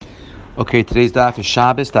Okay, today's daf is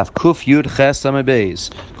Shabbos, daf Kuf Yud Ches Amud Beis.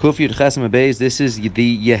 Kuf Yud Ches Amud Beis, this is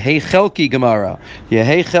the Yehei Chelki Gemara.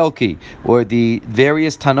 Yehei Chelki, where the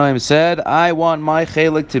various Tanoim said, I want my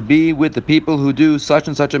chelik to be with the people who do such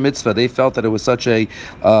and such a mitzvah. They felt that it was such a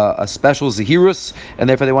special zehirus, and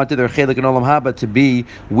therefore they wanted their chelik in Olam Haba to be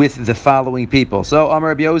with the following people. So, Amar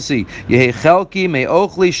Rabbi Yossi, Yehei Chelki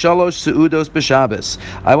me'ochli shalosh seudos b'Shabbos.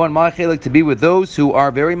 I want my chelik to be with those who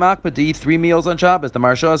are very makpid to eat 3 meals on Shabbos. The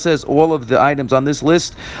Maharsha says all of the items on this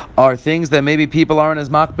list are things that maybe people aren't as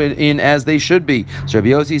makpid in as they should be. So Rabbi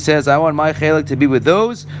Yossi says, I want my chelik to be with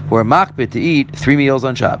those who are makpid to eat 3 meals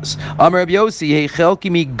on Shabbos. Amar Rabbi Yossi, hey chelki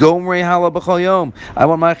mi gomrei halal b'chol yom. I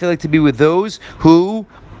want my chelik to be with those who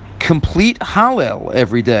complete Hallel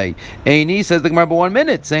every day. Eini says the Gemara, 1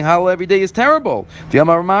 minute, saying Hallel every day is terrible.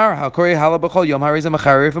 Answer,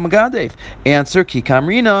 ki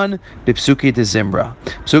kamrinan b'psuki de Zimra.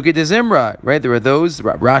 Psuki de Zimra, right? There are those,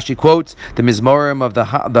 Rashi quotes the Mizmorim of the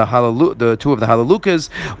two of the Halalukas,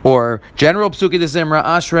 or general Psuki de Zimra,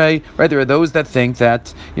 Ashrei, right? There are those that think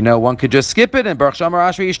that, one could just skip it and Baruch Shamar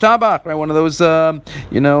Ashrei Yishtabach, right? One of those,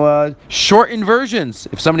 shortened versions.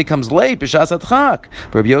 If somebody comes late, B'shas Adchak.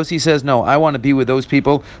 Rabbi Yossi says, no, I want to be with those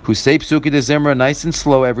people who say Psuki de Zimra nice and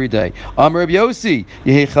slow every day. Amar Rabbi Yossi,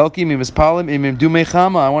 Yehei Chelki mimispalim imimdume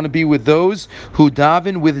chama. I want to be with those who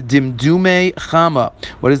daven with dimdume chama.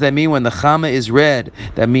 What does that mean when the chama is red?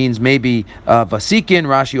 That means maybe vasikin.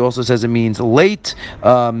 Rashi also says it means late.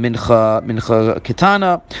 Mincha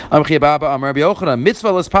ketana. Amar Baba, Amar Rabbi Yochanan, mitzvah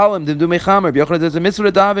lespalim dimdume chama. Rabbi Yochanan says a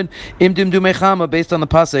mitzvah to daven im dimdume chama based on the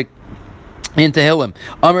pasuk in Tehillim.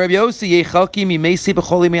 Amar Rabbi Yossi, Yechalki mimesi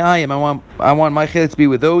b'choli me'ayim. I want my chelik to be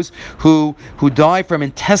with those who die from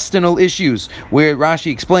intestinal issues, where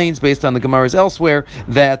Rashi explains, based on the Gemaras elsewhere,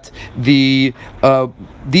 that these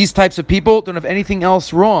types of people don't have anything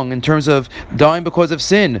else wrong in terms of dying because of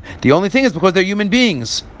sin. The only thing is because they're human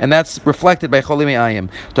beings, and that's reflected by choli me'ayim.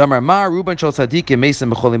 Amar ma ruban shel tzadikim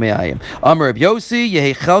mesim b'choli me'ayim. Amar Rabbi Yossi,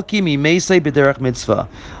 Yechalki mimesi b'derech mitzvah.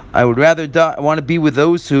 I would rather die. I want to be with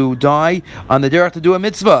those who die on the derech to do a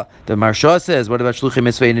mitzvah. The Maharsha says, what about shluchim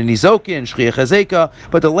mitzvah in nizokin, shchiyah chazeka?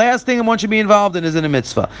 But the last thing one should be involved in is in a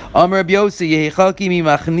mitzvah. Amar Rabbi Yossi, yehechalki mi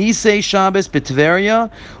machnise Shabbos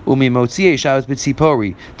b'Tveria umi motziei Shabbos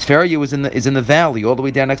b'Tzipori. Tveria is in the valley, all the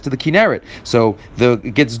way down next to the Kinneret. So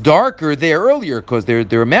it gets darker there earlier because there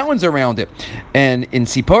are mountains around it, and in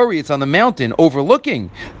Tzipori it's on the mountain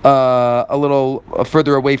overlooking a little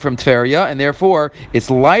further away from Tveria, and therefore it's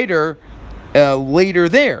lighter later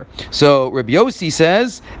there. So Rabbi Yossi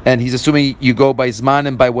says, and he's assuming you go by Zman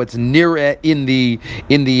and by what's near in the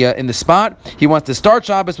spot. He wants to start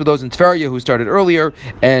Shabbos with those in Tveria who started earlier,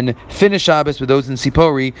 and finish Shabbos with those in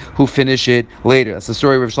Sipori who finish it later. That's the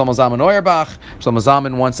story of Shlomo Zalman Auerbach. Shlomo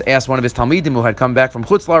Zalman once asked one of his Talmidim who had come back from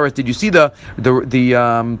Chutz La'aretz, did you see the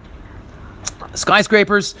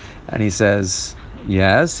skyscrapers? And he says,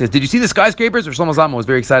 yes. Did you see the skyscrapers? Or Shlomo Zalman was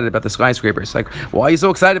very excited about the skyscrapers. Like, why are you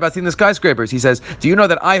so excited about seeing the skyscrapers? He says, do you know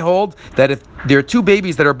that I hold that if there are two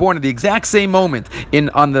babies that are born at the exact same moment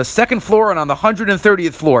on the second floor and on the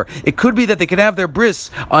 130th floor, it could be that they could have their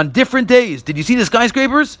bris on different days. Did you see the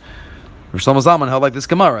skyscrapers? Shlomo Zalman held like this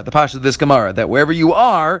Gemara, the Pasha of this Gemara, that wherever you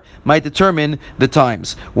are might determine the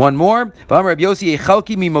times. One more. I want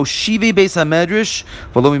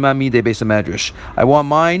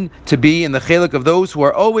mine to be in the chelik of those who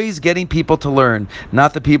are always getting people to learn,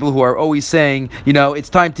 not the people who are always saying, it's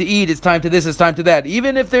time to eat, it's time to this, it's time to that,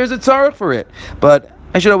 even if there's a tzarech for it. But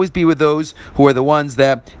I should always be with those who are the ones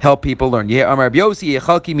that help people learn. I want to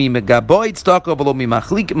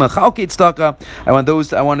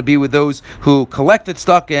be with those who collect the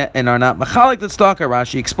tzedakah and are not machalik the tzedakah.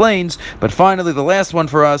 Rashi explains. But finally, the last one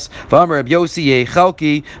for us. I want my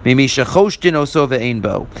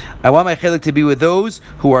chelik to be with those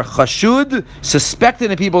who are chashud,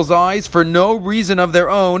 suspected in people's eyes for no reason of their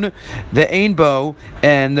own, the einbo,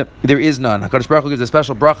 and there is none. HaKadosh Baruch Hu gives a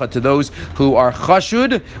special bracha to those who are chashud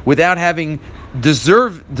without having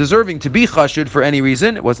deserving to be chashud for any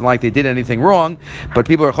reason. It wasn't like they did anything wrong, but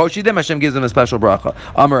people are choshidim. Hashem gives them a special bracha.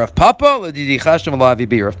 Amar of Papa,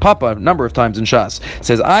 Rav Papa, a number of times in Shas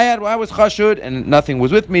says, I was chashud and nothing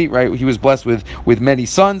was with me. Right? He was blessed with many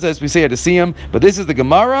sons, as we say, to see him. But this is the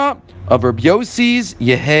Gemara of Rabbi Yossi's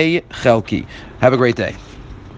Yehei Chelki. Have a great day.